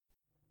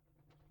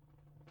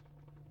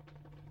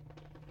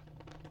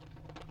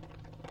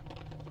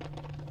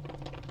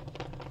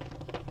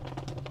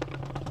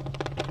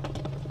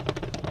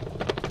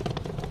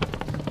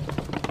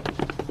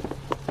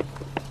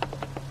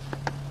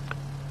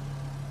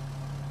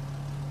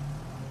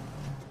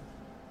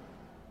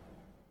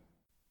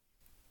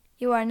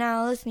You are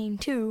now listening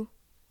to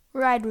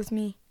Ride With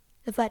Me,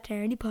 the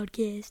Fraternity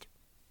Podcast.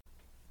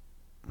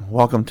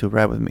 Welcome to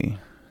Ride With Me.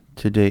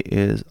 Today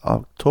is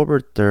October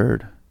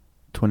 3rd,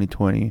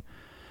 2020,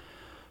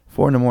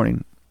 4 in the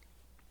morning.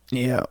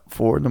 Yeah,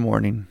 4 in the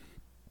morning.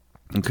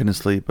 I couldn't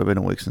sleep. I've been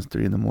awake since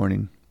 3 in the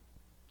morning.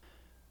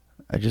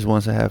 I just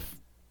want to have,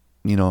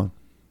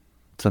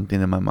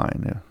 something in my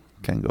mind. I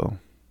can't go.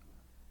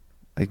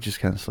 I just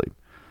can't sleep.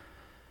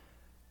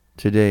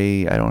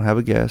 Today, I don't have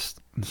a guest,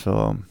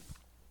 so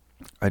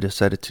I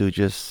decided to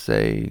just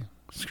say,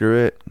 screw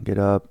it, get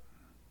up,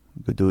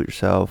 go do it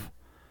yourself.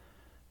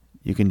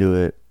 You can do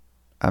it.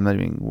 I'm not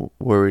even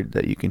worried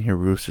that you can hear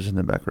roosters in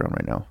the background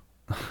right now.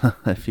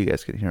 If you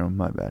guys can hear them,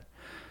 my bad.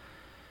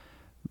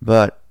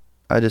 But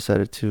I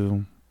decided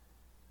to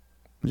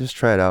just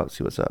try it out,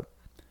 see what's up.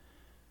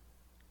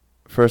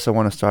 First, I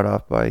want to start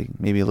off by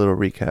maybe a little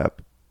recap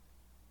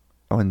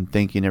on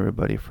thanking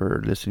everybody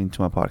for listening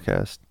to my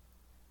podcast.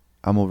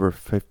 I'm over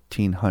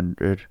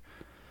 1,500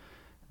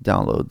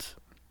 downloads.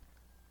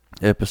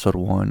 Episode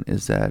 1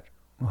 is at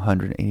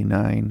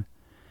 189.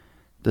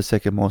 The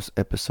second most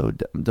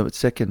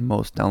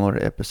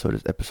downloaded episode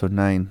is episode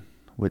 9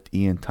 with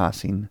Ian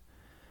Tossing,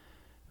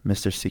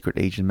 Mr. Secret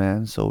Agent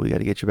Man. So we got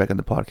to get you back on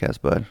the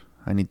podcast, bud.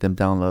 I need them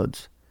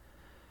downloads.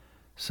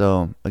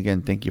 So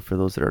again, thank you for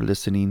those that are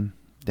listening.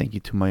 Thank you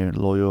to my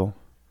loyal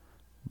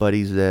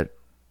buddies that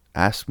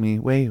ask me,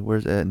 wait,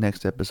 where's that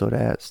next episode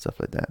at? Stuff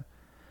like that.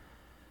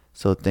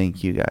 So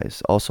thank you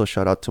guys. Also,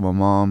 shout out to my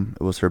mom.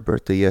 It was her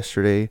birthday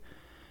yesterday.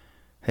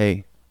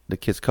 Hey, the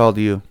kids called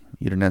you.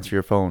 You didn't answer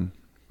your phone.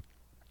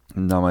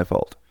 Not my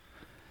fault.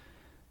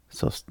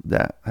 So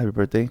that, happy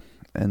birthday.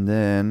 And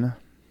then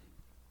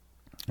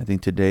I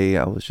think today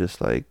I was just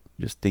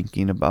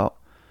thinking about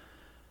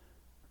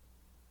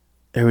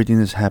everything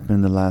that's happened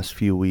in the last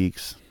few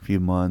weeks, few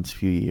months,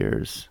 few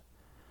years.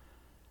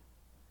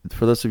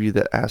 For those of you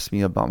that asked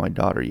me about my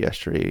daughter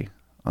yesterday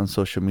on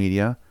social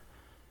media,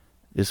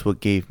 is what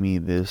gave me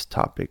this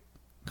topic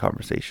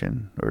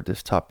conversation or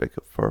this topic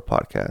for a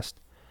podcast.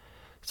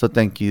 So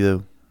thank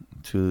you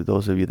to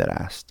those of you that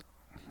asked.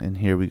 And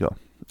here we go.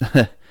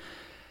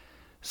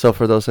 So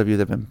for those of you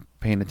that have been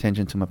paying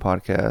attention to my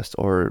podcast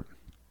or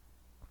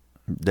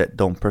that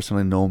don't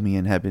personally know me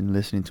and have been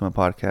listening to my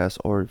podcast,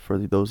 or for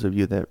those of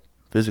you that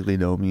physically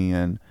know me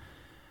and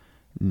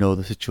know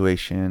the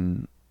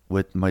situation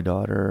with my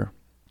daughter,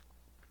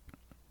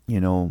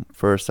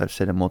 first, I've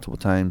said it multiple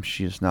times,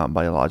 she is not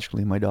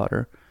biologically my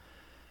daughter.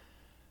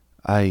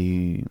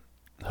 I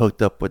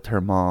hooked up with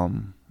her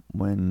mom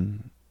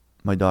when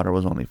my daughter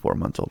was only 4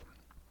 months old.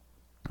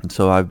 And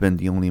so I've been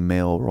the only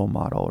male role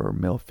model or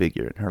male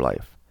figure in her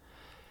life.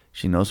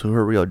 She knows who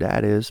her real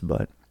dad is,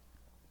 but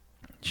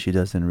she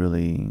doesn't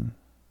really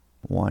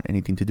want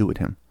anything to do with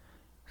him.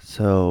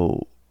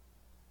 So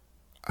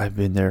I've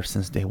been there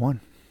since day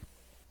one.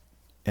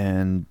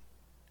 And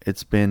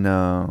it's been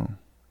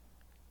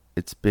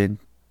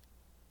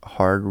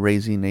hard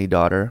raising a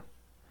daughter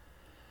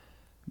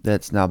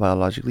that's not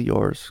biologically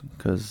yours,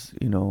 because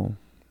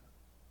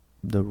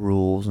the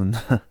rules, and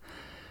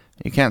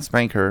you can't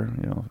spank her.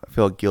 I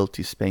feel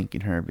guilty spanking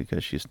her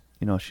because she's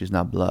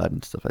not blood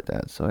and stuff like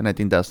that. So, and I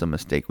think that's the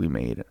mistake we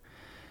made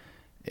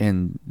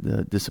in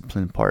the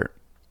discipline part.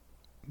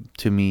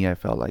 To me, I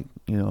felt like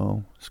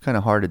it's kind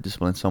of hard to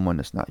discipline someone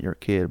that's not your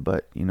kid,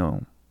 but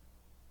you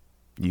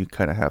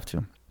kind of have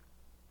to.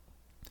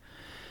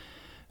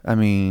 I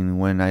mean,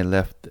 when I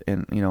left,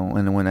 and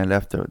when I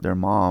left their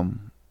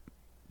mom,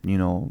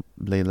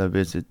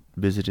 Layla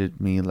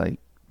visited me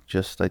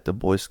just like the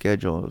boys'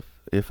 schedule.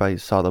 If I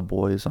saw the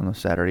boys on a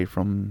Saturday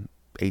from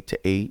 8 to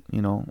 8,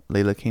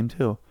 Layla came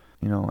too.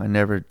 I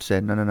never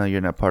said, no, you're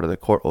not part of the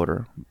court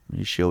order.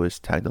 She always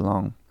tagged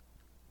along.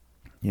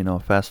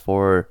 Fast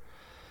forward,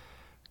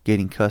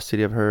 getting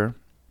custody of her,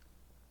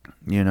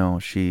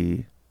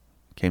 she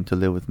came to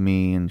live with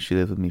me, and she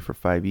lived with me for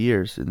 5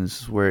 years. And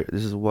this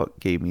is what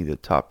gave me the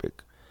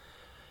topic.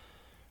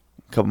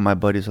 A couple of my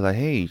buddies are like,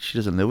 hey, she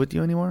doesn't live with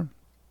you anymore?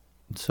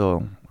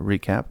 So,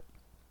 recap.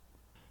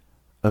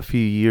 A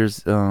few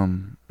years,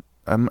 I'm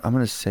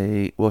gonna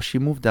say, well, she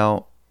moved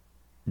out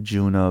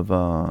June of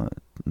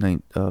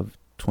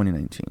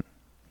 2019.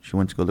 She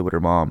went to go live with her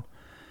mom.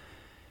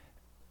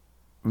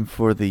 And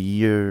for a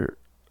year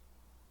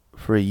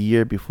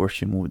before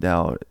she moved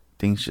out,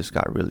 things just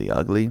got really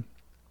ugly.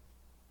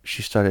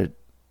 She started,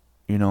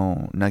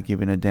 not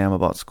giving a damn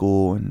about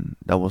school, and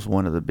that was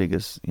one of the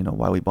biggest,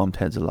 why we bumped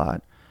heads a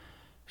lot.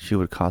 She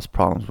would cause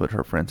problems with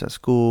her friends at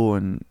school,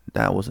 and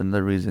that was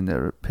another reason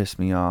that pissed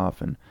me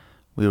off, and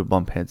we would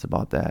bump heads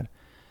about that.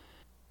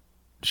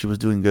 She was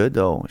doing good,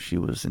 though. She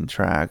was in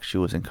track. She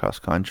was in cross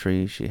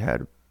country. She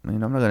had, I'm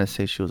not going to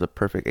say she was a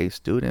perfect A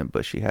student,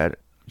 but she had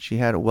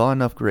well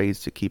enough grades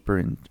to keep her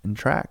in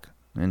track,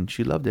 and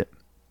she loved it.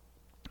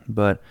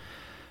 But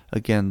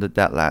again,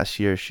 that last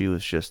year, she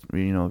was just,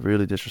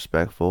 really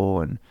disrespectful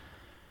and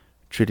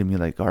treated me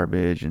like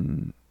garbage.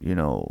 And,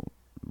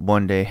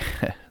 one day,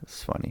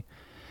 it's funny,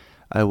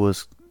 I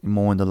was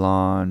mowing the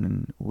lawn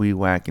and weed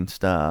whacking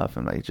stuff,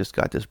 and I just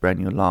got this brand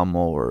new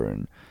lawnmower,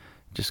 and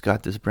just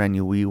got this brand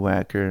new weed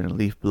whacker and a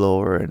leaf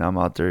blower, and I'm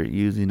out there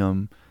using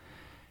them.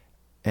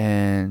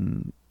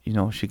 And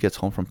she gets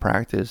home from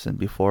practice, and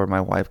before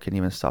my wife can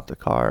even stop the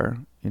car,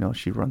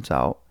 she runs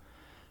out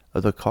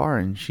of the car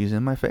and she's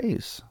in my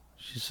face.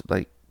 She's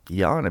like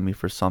yelling at me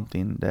for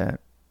something that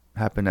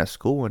happened at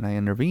school, and I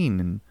intervened.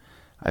 And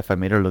if I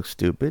made her look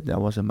stupid, that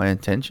wasn't my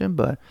intention,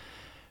 but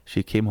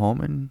she came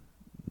home and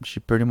she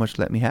pretty much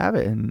let me have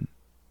it. And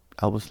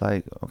I was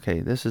like,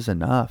 okay, this is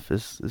enough.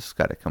 This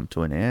got to come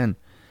to an end.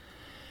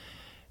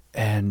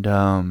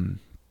 And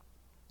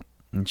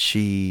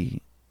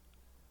she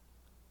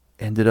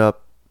ended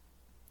up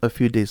a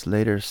few days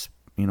later,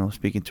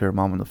 speaking to her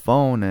mom on the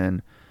phone,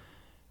 and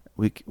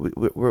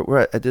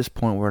we're at this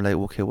point. We're like,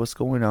 okay, what's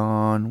going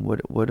on?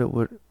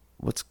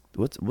 What's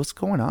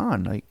going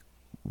on? Like,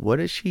 what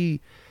is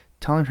she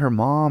telling her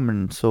mom?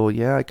 And so,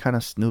 yeah, I kind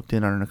of snooped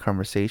in on a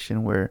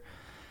conversation where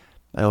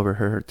I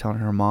overheard her telling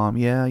her mom,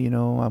 yeah, I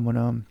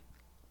want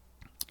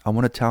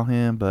to tell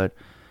him, but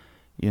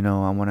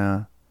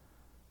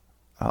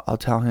I'll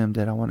tell him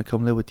that I want to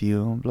come live with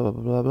you, blah,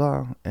 blah, blah,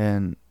 blah.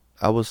 And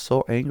I was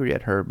so angry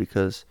at her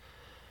because,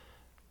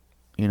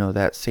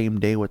 that same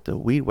day with the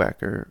weed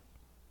whacker,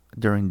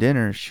 during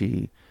dinner,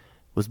 she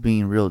was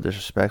being real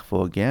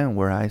disrespectful again,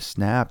 where I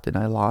snapped and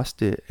I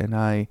lost it, and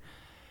I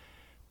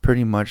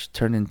pretty much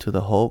turned into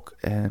the Hulk,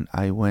 and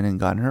I went and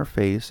got in her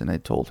face and I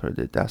told her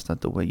that that's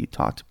not the way you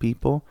talk to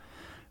people,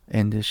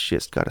 and this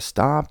shit's got to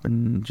stop,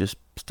 and just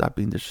stop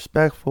being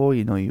disrespectful.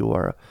 You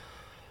are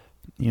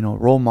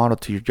role model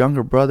to your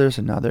younger brothers,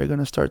 and now they're going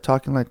to start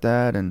talking like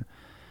that. And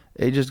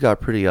it just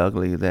got pretty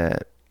ugly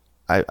that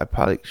I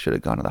probably should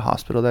have gone to the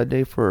hospital that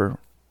day for,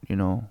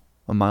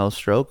 a mild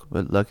stroke,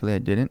 but luckily I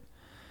didn't.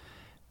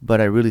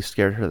 But I really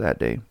scared her that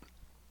day.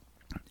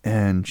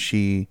 And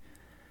she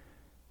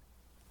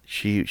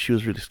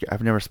was really scared.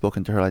 I've never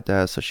spoken to her like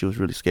that, so she was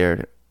really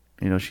scared.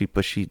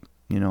 The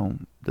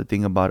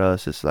thing about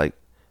us is like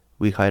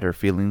we hide our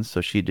feelings,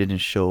 so she didn't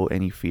show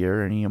any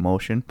fear, any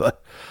emotion.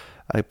 But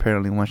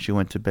apparently once she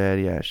went to bed,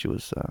 yeah, she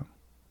was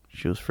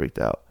freaked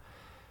out.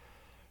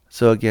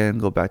 So again,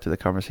 go back to the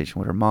conversation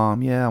with her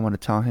mom. Yeah, I want to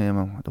tell him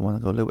I want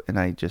to go live, and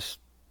I just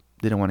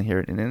didn't want to hear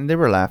it. And they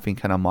were laughing,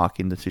 kind of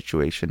mocking the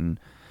situation.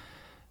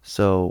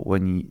 So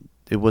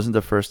it wasn't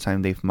the first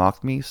time they've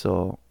mocked me,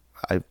 so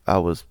I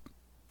was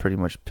pretty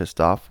much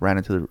pissed off. Ran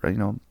into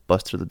the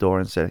bust through the door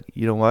and said,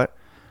 you know what?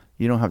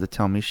 You don't have to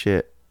tell me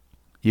shit.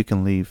 You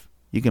can leave.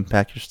 You can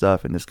pack your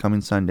stuff, and this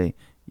coming Sunday,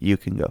 you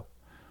can go.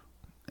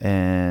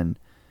 And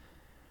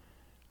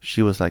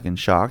she was like in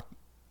shock,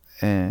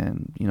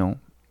 and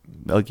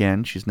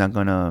again, she's not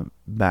gonna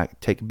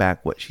take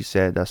back what she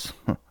said. That's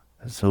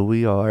who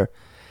we are.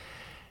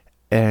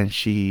 And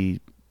she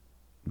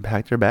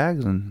packed her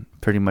bags, and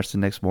pretty much the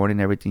next morning,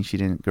 everything she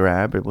didn't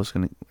grab,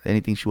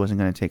 anything she wasn't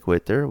gonna take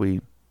with her,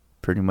 we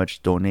pretty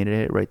much donated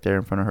it right there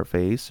in front of her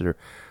face. Or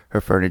her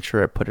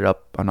furniture, I put it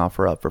up on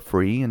offer up for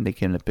free, and they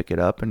came to pick it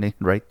up, and they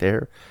right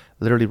there,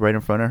 literally right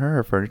in front of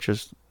her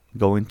furniture's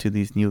going to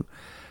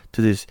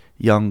this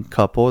young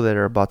couple that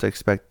are about to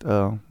expect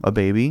a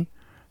baby.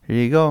 Here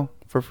you go,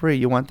 for free.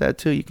 You want that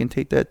too? You can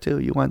take that too.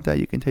 You want that?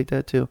 You can take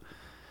that too.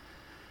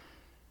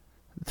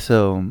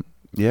 So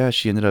yeah,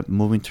 she ended up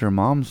moving to her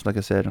mom's, like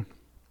I said,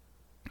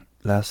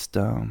 last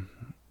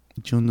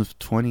June of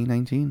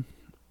 2019.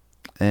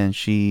 And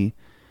I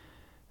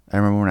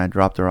remember when I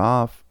dropped her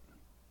off,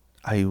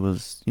 I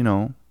was,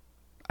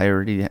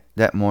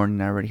 that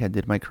morning I already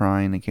did my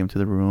crying. I came to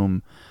the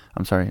room.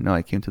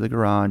 I came to the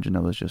garage, and I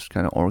was just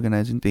kind of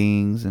organizing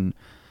things and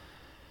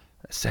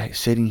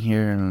sitting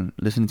here and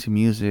listening to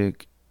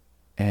music,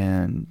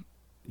 and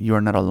You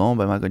Are Not Alone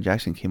by Michael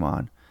Jackson came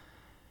on,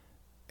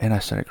 and I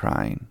started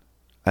crying.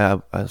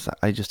 I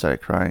just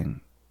started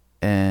crying.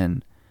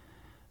 And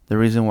the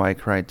reason why I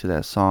cried to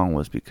that song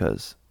was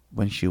because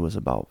when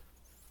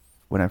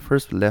I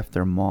first left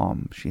their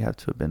mom, she had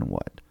to have been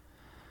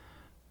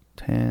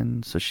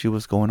 10, so she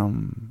was going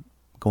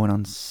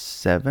on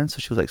 7, so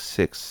she was like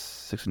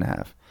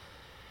 6.5.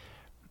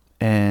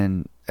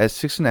 And at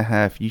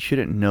 6.5, you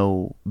shouldn't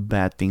know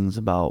bad things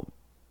about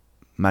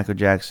Michael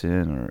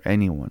Jackson or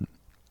anyone.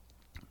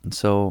 And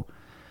so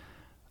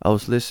I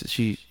was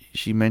listening.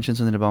 She mentioned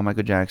something about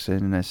Michael Jackson,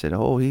 and I said,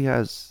 "Oh, he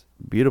has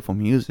beautiful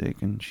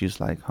music." And she's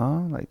like,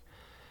 "Huh?" Like,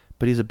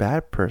 but he's a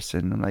bad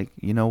person. I'm like,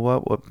 you know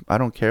what? I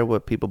don't care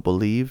what people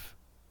believe,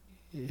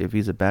 if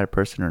he's a bad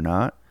person or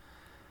not,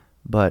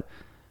 but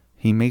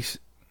he makes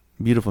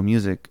beautiful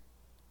music.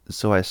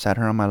 So I sat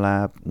her on my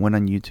lap, went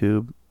on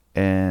YouTube,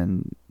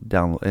 and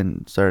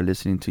started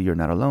listening to You're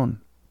Not Alone.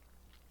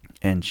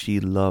 And she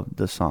loved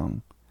the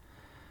song.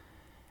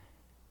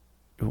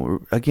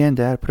 Again,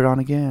 Dad, put it on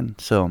again.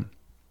 So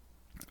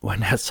when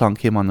that song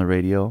came on the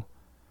radio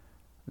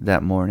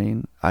that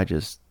morning, I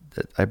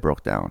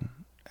broke down.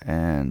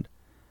 And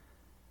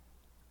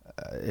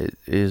it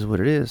is what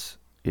it is.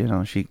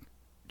 She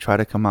tried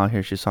to come out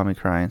here. She saw me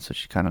crying, so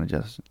she kind of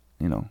just,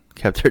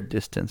 kept her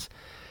distance.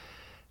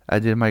 I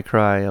did my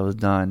cry. I was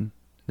done.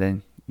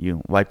 Then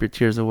you wipe your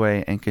tears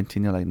away and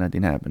continue like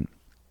nothing happened.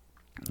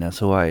 That's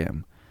who I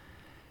am.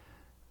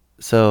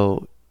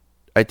 So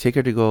I take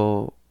her to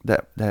go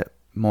that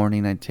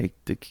morning. I take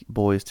the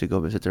boys to go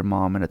visit their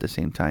mom, and at the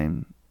same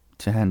time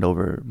to hand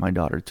over my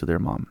daughter to their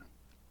mom.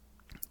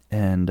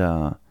 And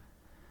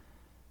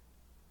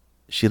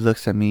she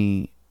looks at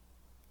me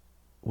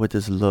with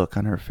this look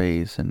on her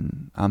face,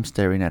 and I'm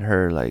staring at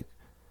her like,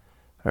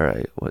 all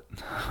right, what,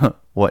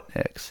 what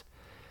next?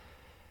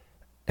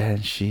 And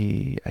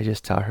I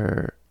just tell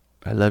her,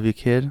 I love you,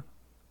 kid. And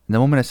the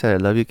moment I said, I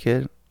love you,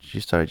 kid, she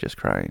started just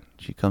crying.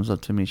 She comes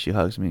up to me, she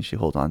hugs me, she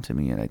holds on to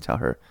me, and I tell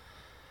her,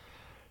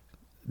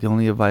 the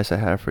only advice I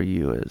have for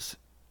you is,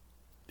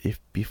 if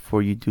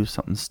before you do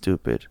something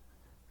stupid,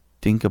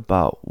 think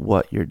about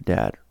what your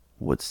dad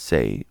would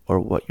say or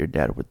what your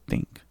dad would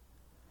think.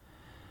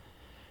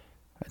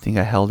 I think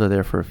I held her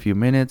there for a few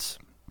minutes,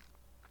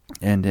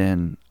 and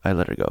then I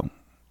let her go.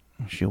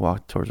 She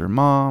walked towards her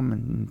mom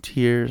in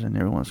tears, and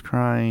everyone's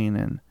crying,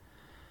 and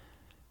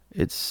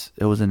it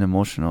was an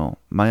emotional,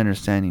 my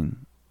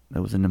understanding, it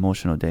was an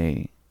emotional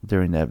day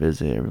during that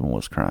visit. Everyone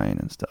was crying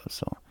and stuff.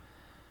 So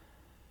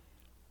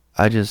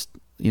I just,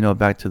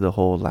 back to the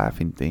whole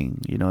laughing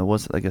thing. It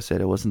wasn't, like I said,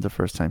 it wasn't the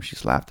first time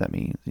she's laughed at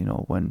me.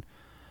 When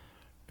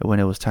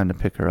it was time to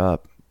pick her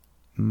up,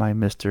 my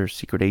Mr.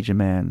 Secret Agent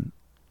Man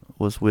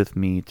was with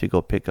me to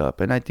go pick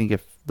up. And I think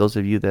if those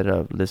of you that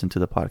have listened to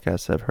the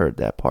podcast have heard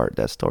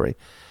that story,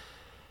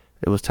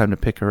 it was time to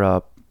pick her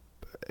up,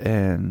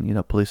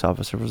 and police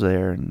officer was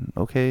there, and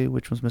okay,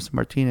 which was Mr.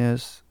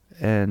 Martinez?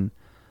 And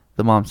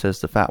the mom says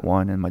the fat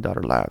one, and my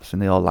daughter laughs,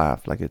 and they all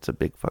laugh like it's a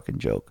big fucking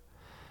joke.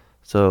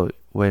 So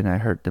when I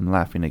heard them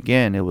laughing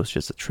again, it was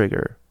just a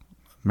trigger.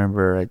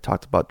 Remember, I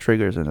talked about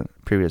triggers in a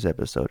previous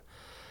episode.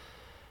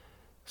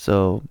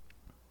 So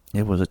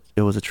it was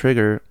a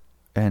trigger,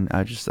 and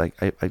I just I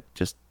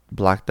just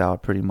blacked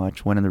out pretty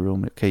much. Went in the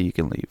room. Okay, you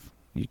can leave.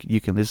 You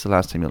can. This is the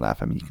last time you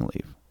laugh at me. You can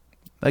leave.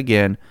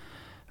 Again,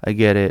 I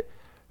get it.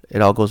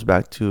 It all goes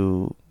back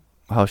to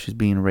how she's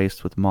being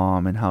raised with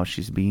mom, and how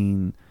she's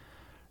being,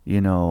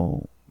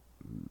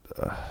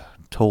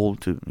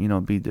 told to,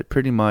 be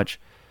pretty much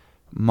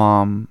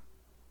mom.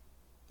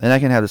 And I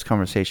can have this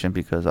conversation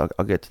because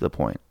I'll get to the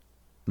point.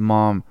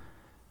 Mom,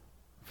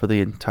 for the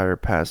entire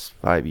past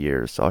 5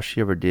 years, all she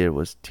ever did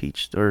was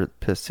teach, or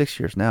past 6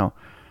 years now,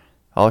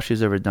 all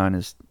she's ever done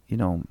is,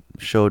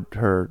 showed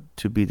her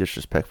to be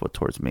disrespectful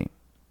towards me.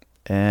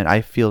 And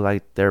I feel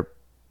like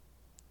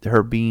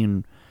her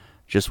being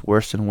just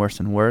worse and worse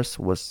and worse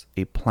was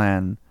a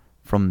plan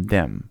from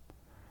them,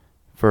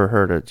 for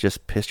her to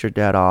just piss your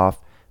dad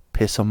off,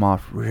 piss him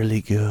off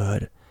really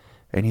good,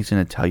 and he's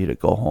going to tell you to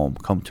go home,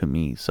 come to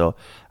me. So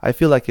I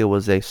feel like it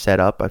was a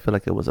setup. I feel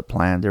like it was a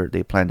plan.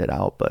 They planned it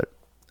out, but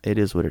it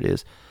is what it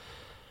is.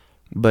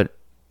 But,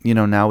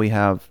 now we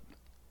have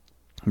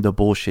the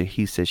bullshit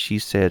he said, she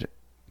said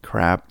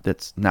crap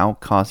that's now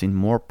causing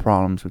more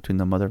problems between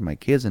the mother of my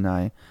kids and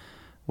I,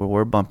 where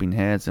we're bumping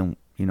heads, and,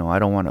 I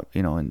don't want to,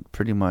 and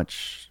pretty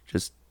much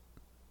just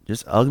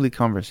ugly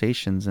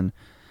conversations. And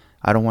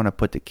I don't want to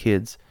put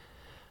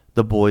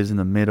the boys in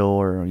the middle,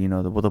 or,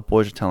 the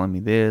boys are telling me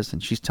this,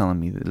 and she's telling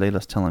me,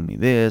 Layla's telling me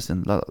this,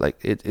 and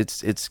like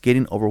it's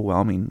getting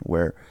overwhelming,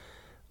 where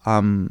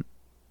I'm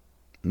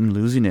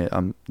losing it.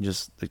 I'm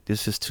just like,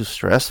 this is too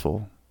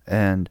stressful,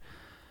 and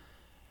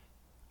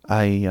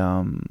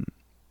I'm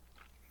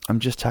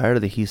just tired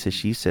of the he said,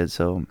 she said.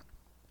 So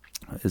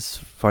it's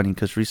funny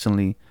because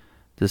recently,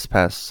 this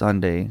past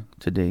Sunday,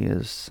 today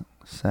is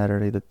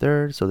Saturday the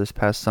 3rd, so this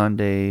past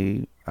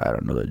Sunday, I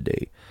don't know the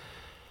date,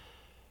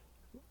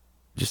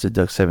 just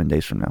deduct 7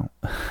 days from now,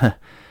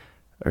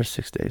 or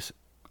 6 days.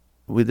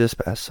 This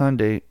past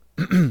Sunday,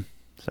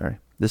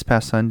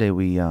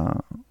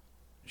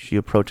 she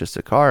approaches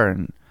the car,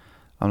 and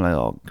I'm like,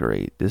 oh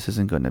great, this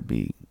isn't going to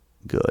be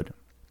good.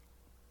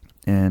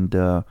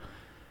 And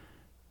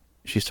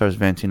she starts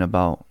venting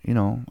about,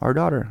 our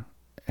daughter.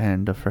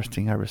 And the first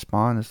thing I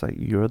respond is like,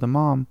 you're the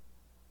mom.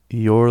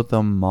 You're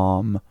the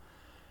mom.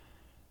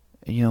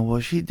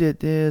 Well, she did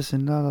this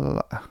and blah,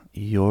 blah, blah.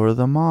 You're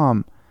the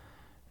mom.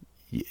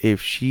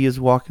 If she is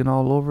walking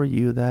all over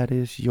you, that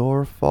is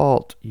your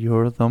fault.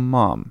 You're the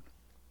mom.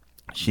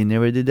 She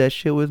never did that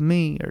shit with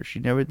me, or she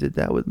never did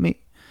that with me.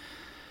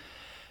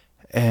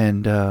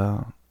 And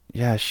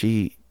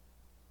she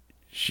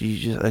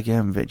just,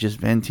 again, just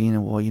venting,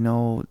 and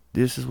well,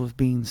 this is what's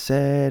being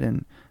said,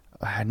 and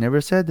I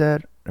never said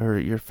that, or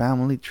your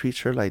family treats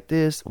her like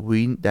this.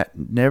 That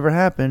never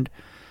happened,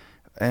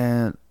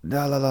 and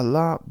la la la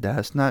la.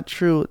 That's not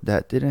true.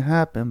 That didn't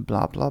happen.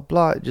 Blah blah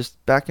blah.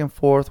 Just back and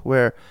forth.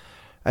 Where,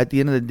 at the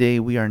end of the day,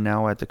 we are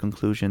now at the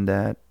conclusion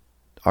that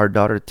our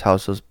daughter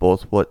tells us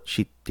both what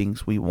she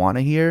thinks we want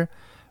to hear,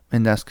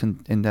 and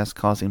that's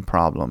causing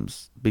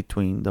problems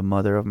between the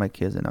mother of my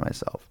kids and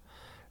myself.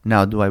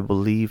 Now, do I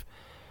believe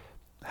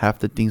half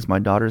the things my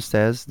daughter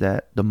says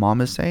that the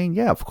mom is saying?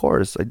 Yeah, of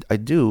course, I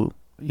do.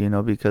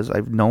 Because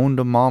I've known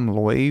the mom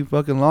way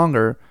fucking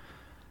longer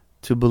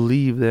to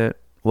believe that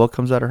what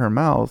comes out of her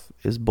mouth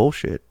is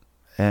bullshit.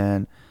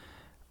 And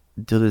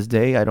to this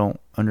day, I don't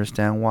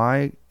understand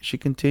why she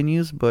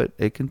continues, but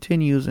it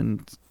continues,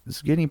 and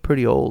it's getting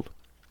pretty old.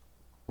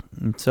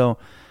 And so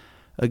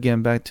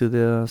again, back to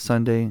the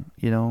Sunday,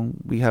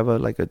 we have a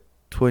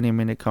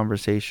 20-minute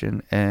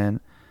conversation, and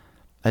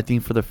I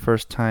think for the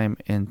first time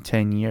in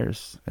 10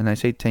 years, and I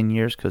say 10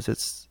 years because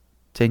it's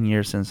 10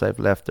 years since I've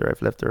left her.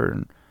 I've left her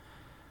in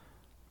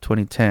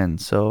 2010.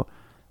 So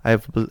I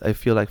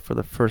feel like for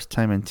the first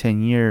time in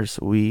 10 years,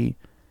 we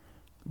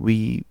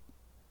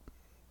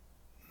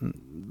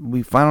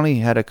finally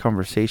had a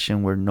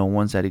conversation where no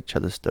one's at each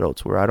other's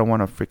throats, where I don't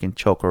want to freaking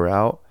choke her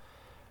out.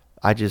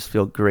 I just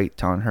feel great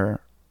telling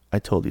her, I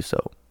told you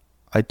so.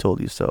 I told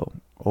you so.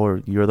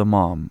 Or you're the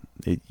mom.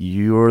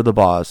 You're the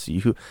boss.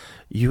 You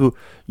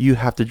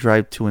have to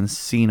drive to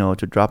Encino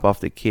to drop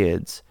off the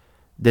kids,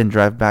 then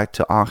drive back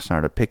to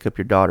Oxnard to pick up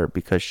your daughter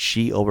because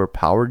she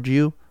overpowered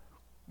you.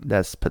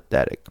 That's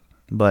pathetic.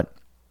 But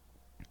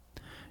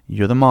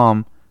you're the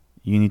mom.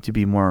 You need to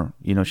be more,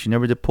 she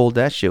never did pull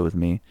that shit with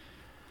me.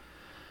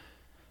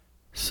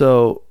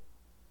 So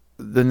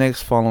for the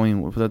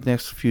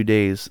next few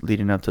days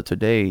leading up to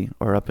today,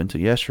 or up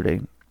until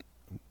yesterday,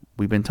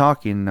 we've been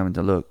talking, and I'm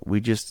like, look, we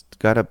just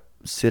gotta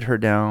sit her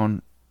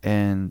down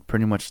and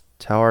pretty much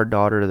tell our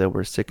daughter that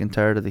we're sick and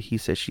tired of the he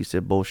said, she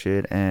said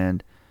bullshit,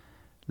 and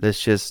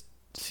let's just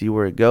see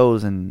where it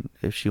goes. And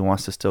if she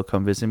wants to still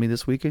come visit me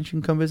this weekend, she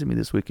can come visit me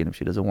this weekend. If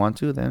she doesn't want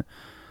to, then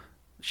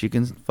she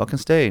can fucking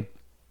stay.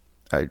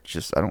 I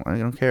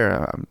don't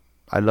care.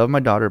 I love my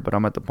daughter, but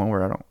I'm at the point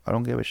where I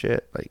don't give a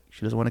shit. Like,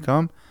 she doesn't want to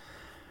come,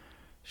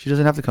 she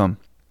doesn't have to come.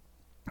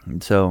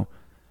 And so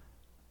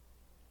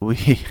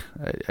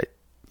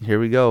here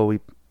we go.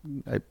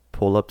 I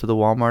pull up to the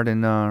Walmart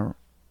in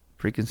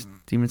freaking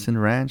Stevenson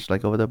Ranch,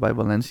 like over there by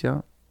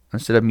Valencia.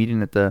 Instead of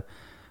meeting at the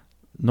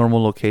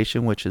normal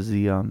location, which is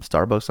the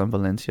Starbucks on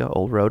Valencia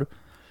Old Road,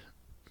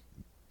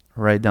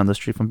 right down the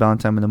street from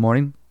Valentine in the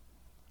morning.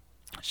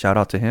 Shout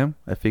out to him.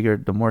 I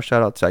figured the more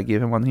shout outs I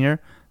give him on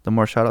here, the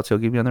more shout outs he'll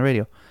give me on the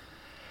radio.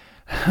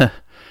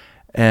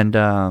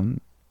 And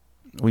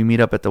we meet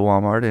up at the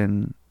Walmart,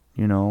 and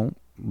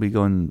we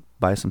go and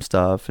buy some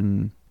stuff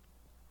and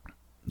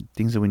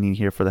things that we need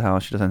here for the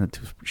house. She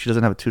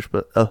doesn't have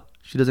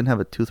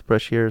a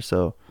toothbrush here,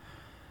 so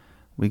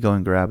we go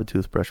and grab a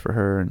toothbrush for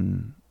her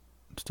and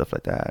stuff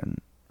like that. And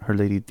her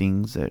lady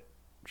things that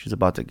she's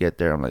about to get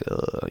there, I'm like,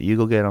 you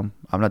go get them.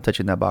 I'm not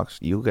touching that box.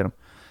 You go get them.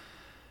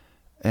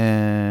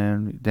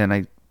 And then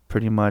I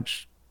pretty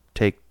much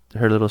take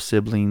her little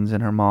siblings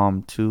and her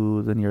mom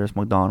to the nearest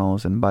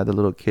McDonald's and buy the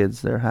little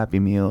kids their Happy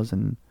Meals,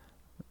 and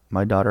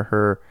my daughter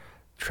her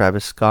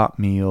Travis Scott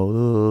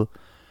meal.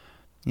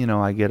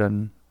 I get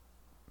a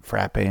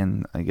frappe,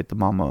 and I get the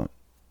mama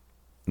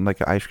like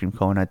an ice cream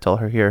cone. I tell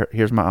her,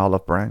 here's my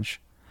olive branch.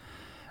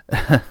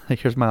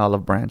 Here's my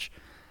olive branch.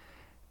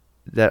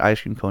 That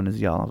ice cream cone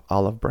is the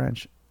olive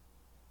branch.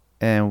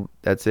 And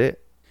that's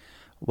it.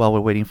 While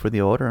we're waiting for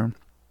the order,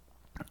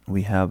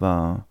 we have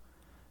the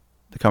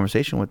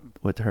conversation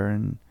with her,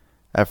 and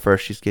at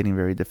first she's getting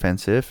very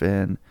defensive,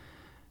 and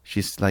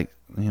she's like,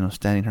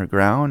 standing her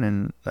ground,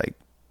 and like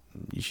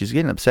she's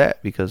getting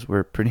upset because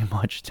we're pretty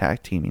much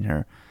tag teaming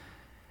her.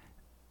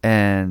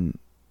 And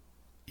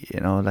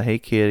like, hey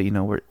kid,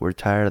 we're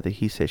tired of the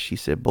he said she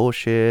said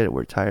bullshit.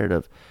 We're tired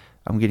of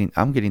I'm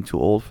getting too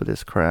old for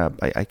this crap.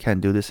 I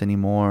can't do this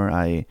anymore.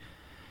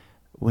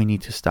 We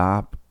need to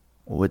stop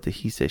with the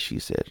he said she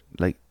said.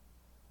 Like,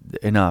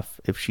 enough.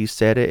 If she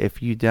said it,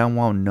 if you damn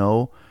well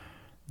know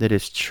that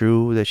it's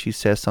true that she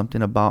says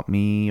something about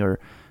me, or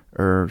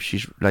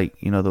she's like,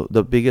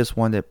 the biggest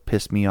one that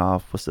pissed me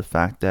off was the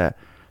fact that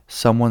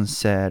someone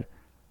said,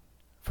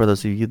 for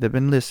those of you that have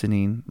been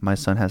listening, my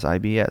son has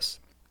IBS.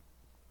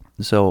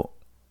 So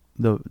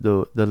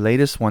the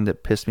latest one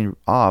that pissed me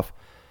off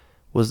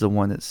was the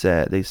one that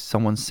said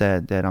someone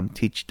said that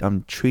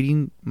I'm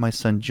treating my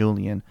son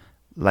Julian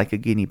like a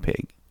guinea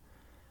pig.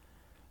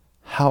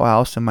 How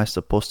else am I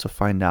supposed to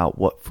find out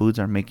what foods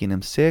are making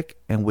him sick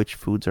and which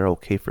foods are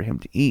okay for him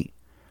to eat?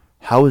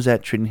 How is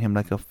that treating him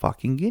like a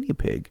fucking guinea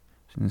pig?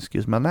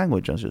 Excuse my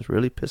language. I was just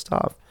really pissed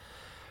off.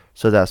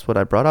 So that's what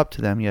I brought up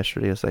to them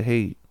yesterday. I was like,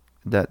 hey,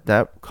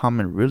 that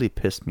comment really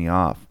pissed me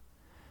off.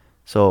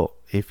 So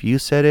if you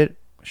said it,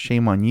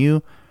 shame on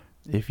you.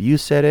 If you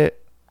said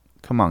it,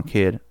 come on,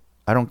 kid.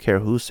 I don't care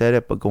who said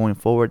it, but going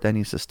forward, that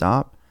needs to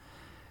stop.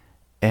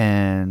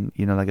 And,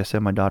 like I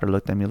said, my daughter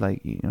looked at me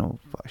like,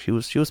 she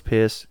was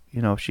pissed.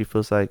 She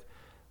feels like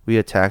we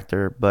attacked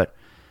her, but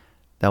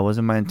that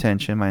wasn't my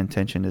intention. My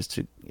intention is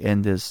to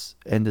end this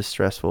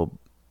stressful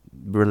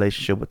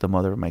relationship with the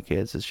mother of my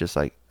kids. It's just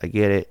like, I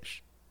get it.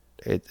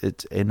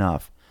 It's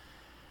enough.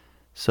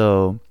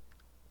 So,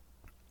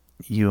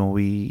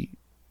 we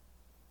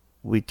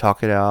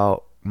talk it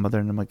out, mother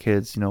and my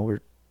kids,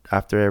 we're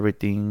after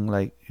everything,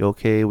 like,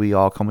 okay, we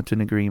all come to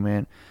an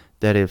agreement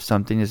that if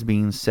something is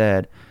being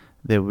said,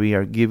 that we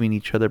are giving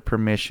each other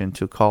permission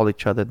to call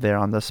each other there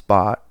on the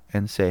spot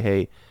and say,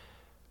 hey,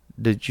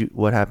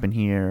 what happened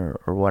here,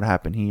 or what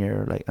happened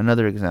here? Like,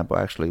 another example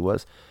actually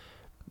was,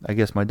 I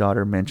guess my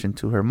daughter mentioned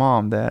to her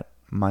mom that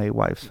my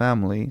wife's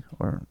family,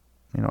 or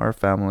our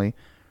family,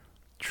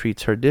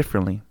 treats her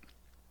differently.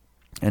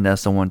 And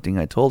that's the one thing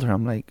I told her.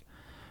 I'm like,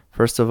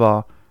 first of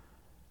all,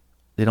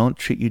 They don't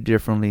treat you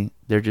differently.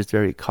 They're just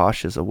very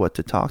cautious of what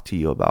to talk to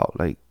you about.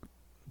 Like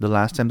the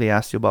last time they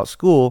asked you about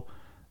school,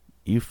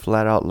 you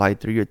flat out lied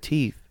through your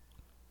teeth.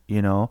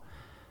 You know,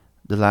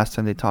 the last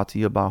time they talked to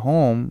you about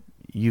home,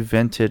 you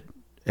vented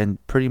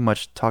and pretty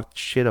much talked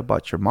shit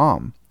about your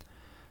mom.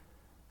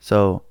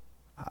 So,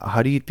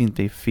 how do you think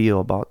they feel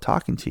about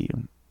talking to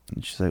you?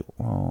 And she's like,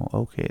 well,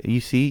 okay.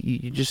 You see,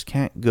 you just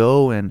can't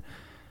go and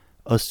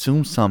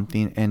assume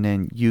something and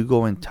then you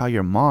go and tell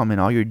your mom, and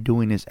all you're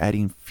doing is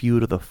adding fuel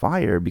to the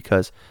fire,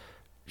 because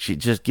she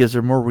just gives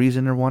her more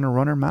reason to want to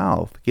run her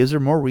mouth, gives her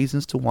more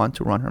reasons to want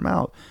to run her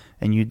mouth.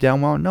 And you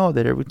damn well know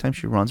that every time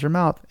she runs her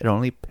mouth, it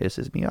only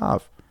pisses me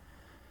off.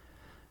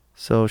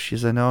 So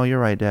she's like, no, you're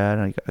right, Dad.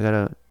 I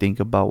gotta think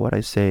about what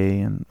I say.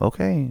 And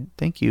okay,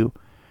 thank you.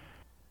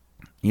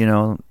 You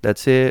know,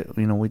 that's it.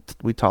 You know,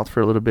 we talked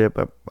for a little bit,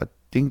 but I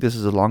think this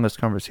is the longest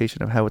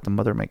conversation I've had with the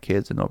mother of my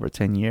kids in over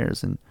 10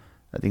 years. And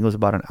I think it was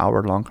about an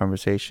hour long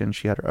conversation.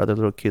 She had her other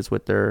little kids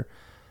with her.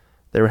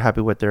 They were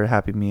happy with their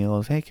Happy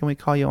Meals. Hey, can we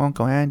call you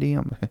Uncle Andy?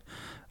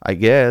 I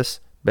guess.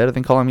 Better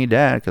than calling me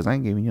Dad, because I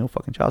ain't giving you no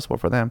fucking child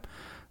support for them.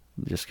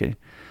 Just kidding.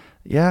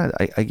 Yeah,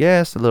 I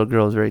guess the little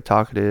girl was very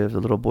talkative. The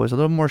little boy's a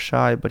little more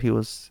shy, but he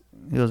was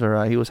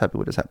alright. He was happy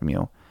with his Happy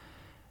Meal.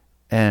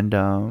 And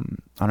on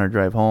our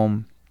drive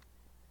home,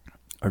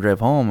 you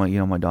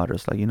know, my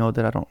daughter's like, you know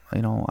that I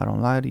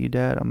don't lie to you,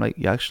 Dad. I'm like,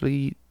 yeah,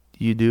 actually,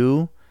 you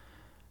do.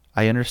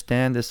 I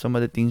understand that some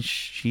of the things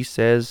she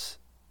says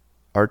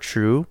are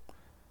true.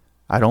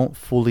 I don't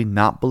fully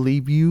not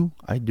believe you.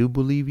 I do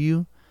believe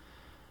you.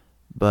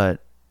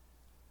 But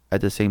at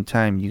the same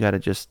time, you got to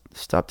just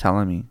stop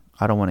telling me.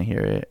 I don't want to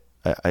hear it.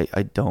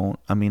 I don't.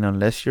 I mean,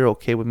 unless you're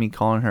okay with me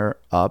calling her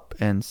up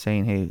and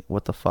saying, hey,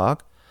 what the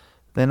fuck?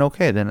 Then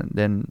okay,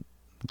 then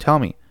tell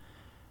me.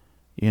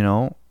 You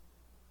know?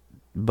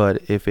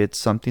 But if it's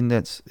something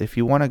if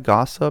you want to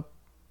gossip,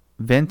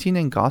 venting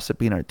and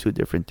gossiping are two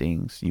different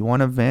things. You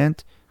want to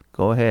vent?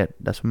 Go ahead.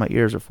 That's what my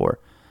ears are for.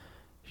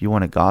 If you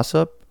want to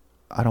gossip,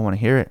 I don't want to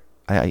hear it.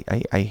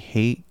 I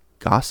hate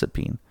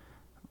gossiping.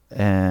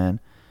 And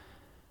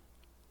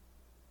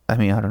I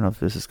mean, I don't know if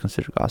this is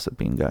considered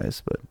gossiping,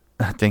 guys, but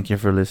thank you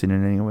for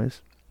listening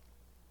anyways.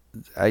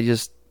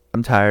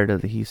 I'm tired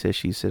of the he said,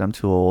 she said. I'm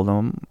too old.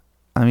 I'm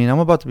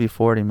about to be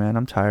 40, man.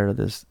 I'm tired of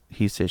this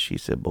he said, she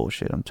said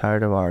bullshit. I'm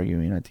tired of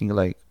arguing. I think,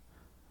 like,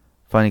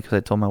 funny because I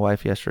told my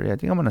wife yesterday, I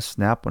think I'm going to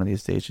snap one of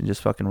these days and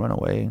just fucking run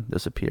away,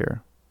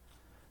 disappear.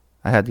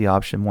 I had the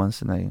option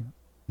once and I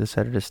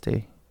decided to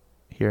stay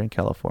here in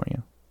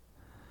California.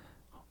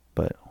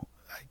 But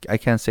I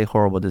can't say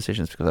horrible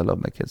decisions because I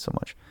love my kids so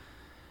much.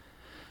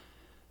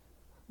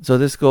 So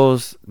this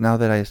goes, now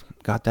that I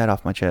got that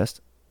off my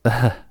chest,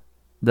 I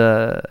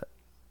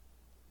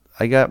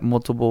got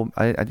multiple,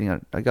 I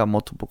think I got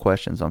multiple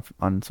questions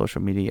on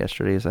social media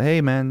yesterday. It's like, hey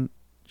man,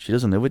 she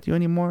doesn't live with you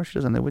anymore? She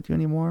doesn't live with you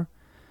anymore?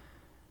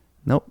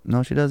 Nope,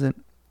 no she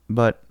doesn't.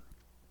 But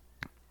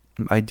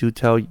I do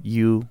tell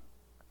you,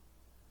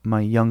 my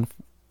young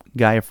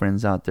guy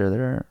friends out there that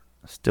are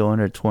still in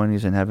their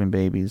 20s and having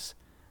babies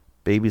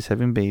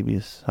having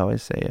babies, how I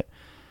say it.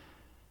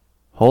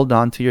 Hold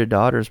on to your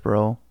daughters,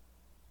 bro.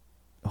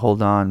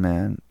 Hold on,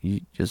 man.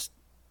 You just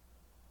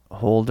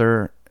hold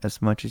them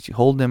as much as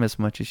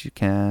you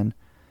can.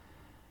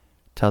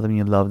 Tell them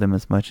you love them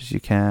as much as you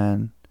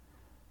can.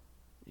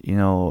 You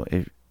know,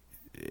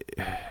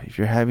 if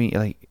you're having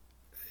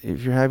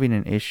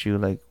an issue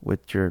like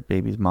with your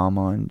baby's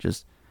mama, and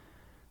just,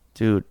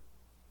 dude,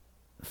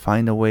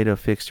 find a way to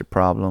fix your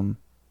problem.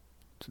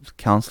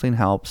 Counseling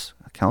helps.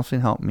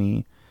 Counseling helped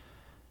me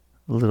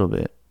a little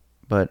bit,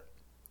 but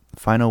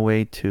find a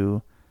way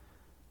to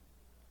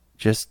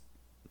just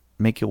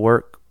make it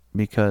work,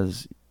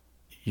 because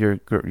your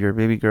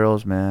baby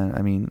girls, man.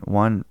 I mean,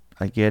 one,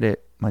 I get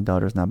it. My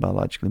daughter's not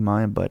biologically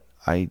mine, but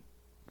I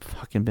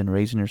fucking been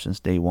raising her since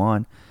day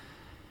one,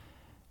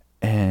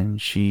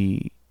 and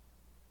it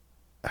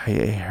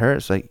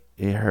hurts. Like,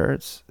 it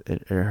hurts.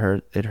 It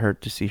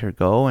hurt to see her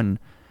go, and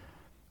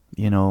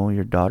you know,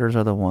 your daughters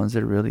are the ones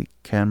that really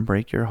can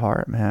break your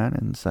heart, man.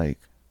 And it's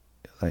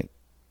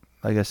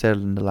like I said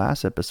in the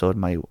last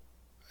episode, I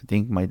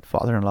think my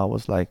father-in-law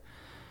was like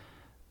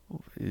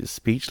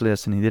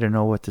speechless, and he didn't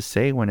know what to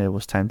say when it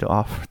was time to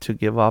offer to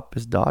give up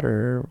his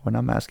daughter, when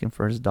I'm asking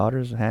for his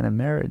daughter's hand in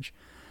marriage.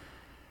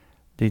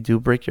 They do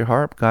break your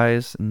heart,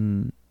 guys,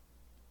 and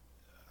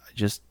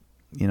just,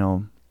 you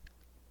know,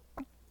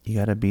 you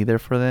gotta be there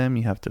for them.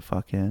 You have to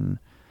fucking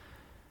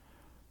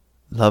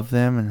love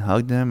them and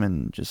hug them,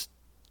 and just,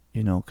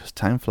 you know, because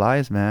time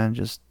flies, man.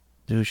 Just,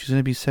 dude, she's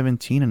gonna be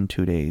 17 in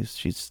 2 days.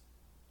 She's,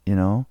 you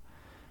know,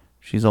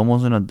 she's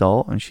almost an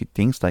adult, and she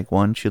thinks like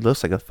one. She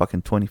looks like a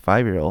fucking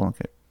 25-year-old.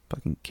 Okay,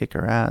 fucking kick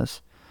her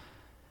ass.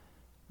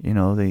 You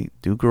know, they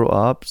do grow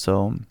up.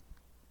 So,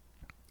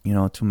 you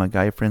know, to my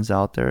guy friends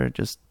out there,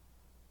 just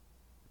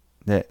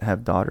that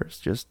have daughters,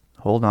 just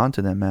hold on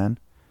to them, man.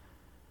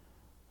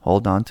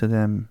 Hold on to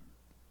them,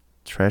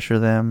 treasure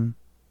them,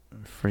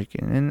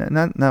 freaking, and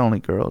not only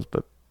girls,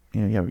 but you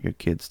know, you have your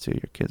kids too.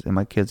 Your kids, and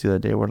my kids the other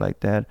day were like,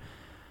 Dad,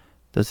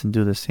 doesn't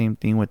do the same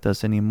thing with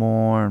us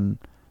anymore, and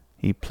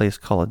he plays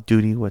Call of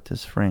Duty with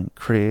his friend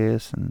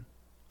Chris and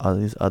all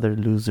these other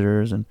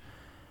losers. And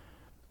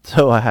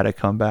so I had to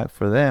come back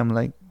for them.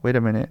 Like, wait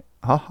a minute,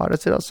 how hot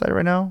is it outside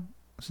right now?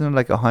 Isn't it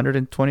like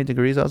 120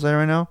 degrees outside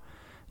right now?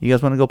 You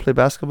guys want to go play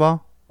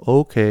basketball?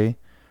 Okay.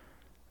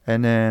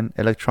 And then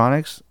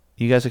electronics.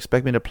 You guys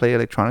expect me to play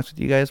electronics with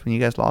you guys when you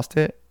guys lost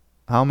it?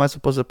 How am I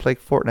supposed to play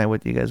Fortnite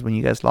with you guys when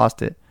you guys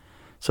lost it?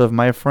 So if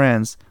my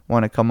friends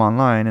want to come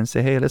online and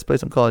say, hey, let's play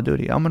some Call of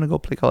Duty, I'm going to go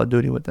play Call of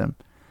Duty with them.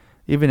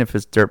 Even if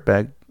it's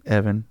dirtbag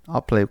Evan,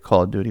 I'll play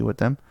Call of Duty with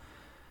them.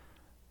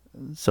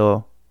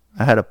 So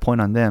I had a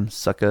point on them,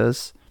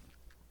 suckers.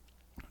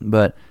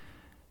 But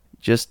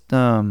just,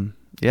 yeah,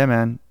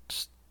 man,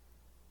 just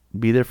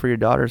be there for your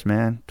daughters,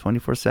 man,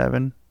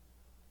 24/7.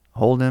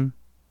 Hold them,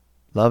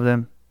 love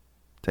them,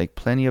 take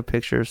plenty of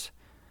pictures.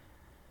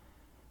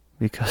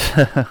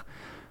 Because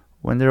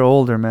when they're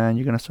older, man,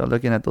 you're going to start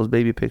looking at those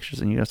baby pictures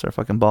and you're going to start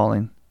fucking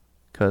bawling.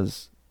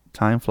 Because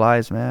time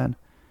flies, man.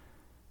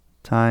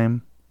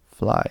 Time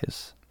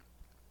flies.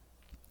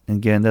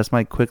 Again, that's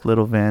my quick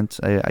little vent.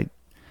 I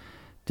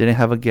didn't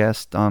have a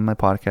guest on my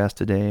podcast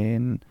today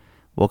and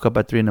woke up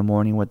at 3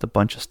 a.m. with a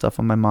bunch of stuff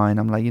on my mind.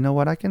 I'm like, you know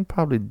what? I can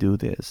probably do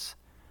this.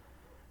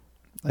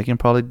 I can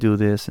probably do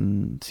this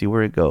and see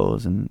where it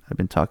goes. And I've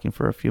been talking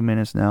for a few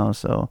minutes now,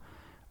 so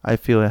I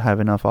feel I have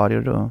enough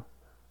audio to...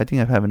 I think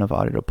I have enough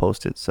audio to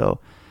post it, so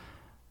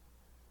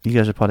you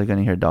guys are probably going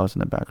to hear dogs in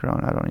the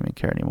background. I don't even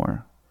care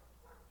anymore.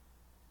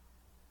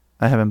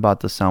 I haven't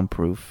bought the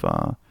soundproof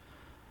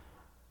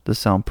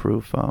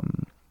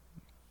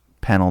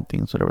panel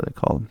things, whatever they're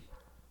called.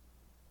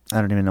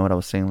 I don't even know what I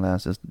was saying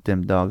last.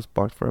 Them dogs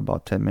barked for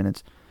about 10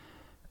 minutes,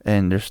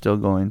 and they're still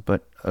going.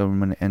 But I'm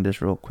going to end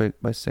this real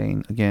quick by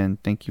saying, again,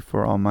 thank you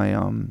for all my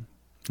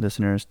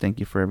listeners. Thank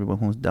you for everyone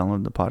who's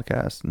downloaded the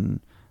podcast, and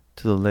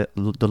to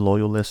the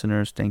loyal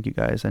listeners, thank you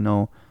guys. I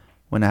know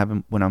when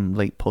I'm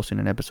late posting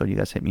an episode, you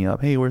guys hit me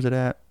up. Hey, where's it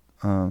at?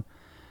 I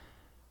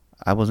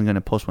wasn't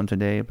gonna post one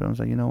today, but I was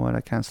like, you know what? I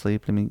can't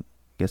sleep. Let me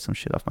get some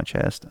shit off my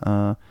chest.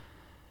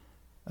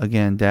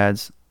 Again,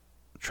 dads,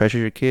 treasure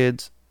your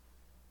kids.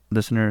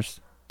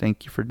 Listeners,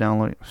 thank you for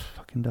downloading.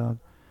 Fucking dog.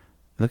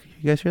 Look,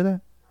 you guys hear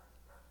that?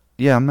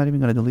 Yeah, I'm not even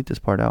gonna delete this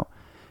part out.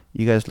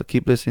 You guys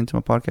keep listening to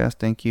my podcast.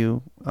 Thank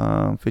you.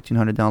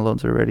 1,500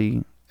 downloads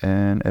already.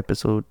 And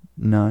episode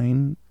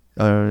 9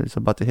 is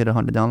about to hit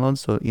 100 downloads.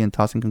 So Ian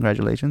Tossin,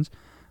 congratulations.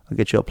 I'll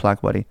get you a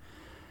plaque, buddy.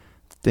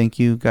 Thank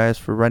you guys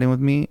for riding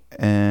with me,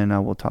 and I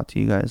will talk to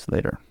you guys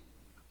later.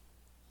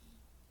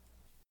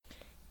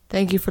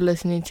 Thank you for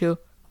listening to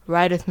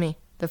Ride With Me,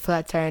 the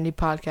Flat Tire Indie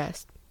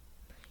Podcast.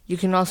 You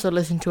can also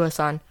listen to us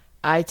on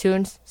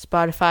iTunes,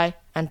 Spotify,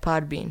 and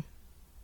Podbean.